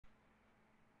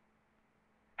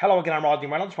Hello again, I'm Rodney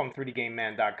from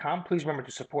 3dgameman.com. Please remember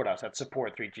to support us at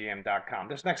support3gm.com.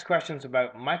 This next question is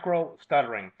about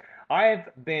micro-stuttering. I've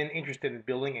been interested in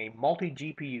building a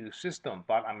multi-GPU system,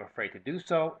 but I'm afraid to do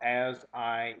so as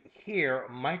I hear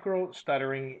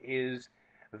micro-stuttering is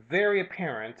very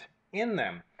apparent in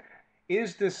them.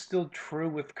 Is this still true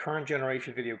with current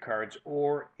generation video cards,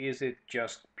 or is it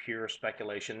just pure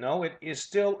speculation? No, it is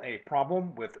still a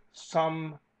problem with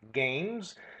some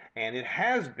games, and it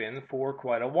has been for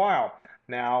quite a while.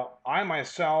 Now, I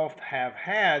myself have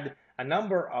had a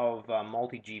number of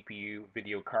multi-GPU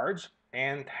video cards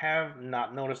and have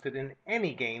not noticed it in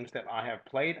any games that I have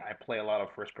played. I play a lot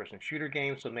of first-person shooter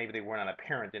games, so maybe they were not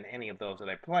apparent in any of those that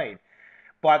I played.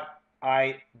 But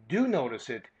I do notice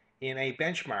it in a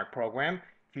benchmark program.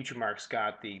 FutureMark's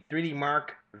got the 3D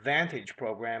Mark Vantage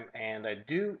program, and I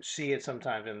do see it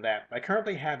sometimes in that. I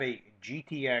currently have a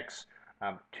GTX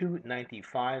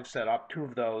 295 set up, two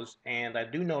of those, and I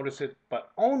do notice it, but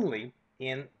only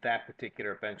in that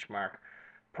particular benchmark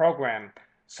program.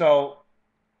 So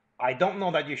I don't know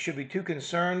that you should be too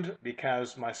concerned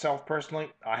because myself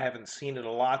personally, I haven't seen it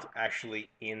a lot actually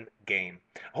in game.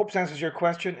 Hope this answers your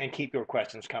question and keep your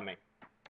questions coming.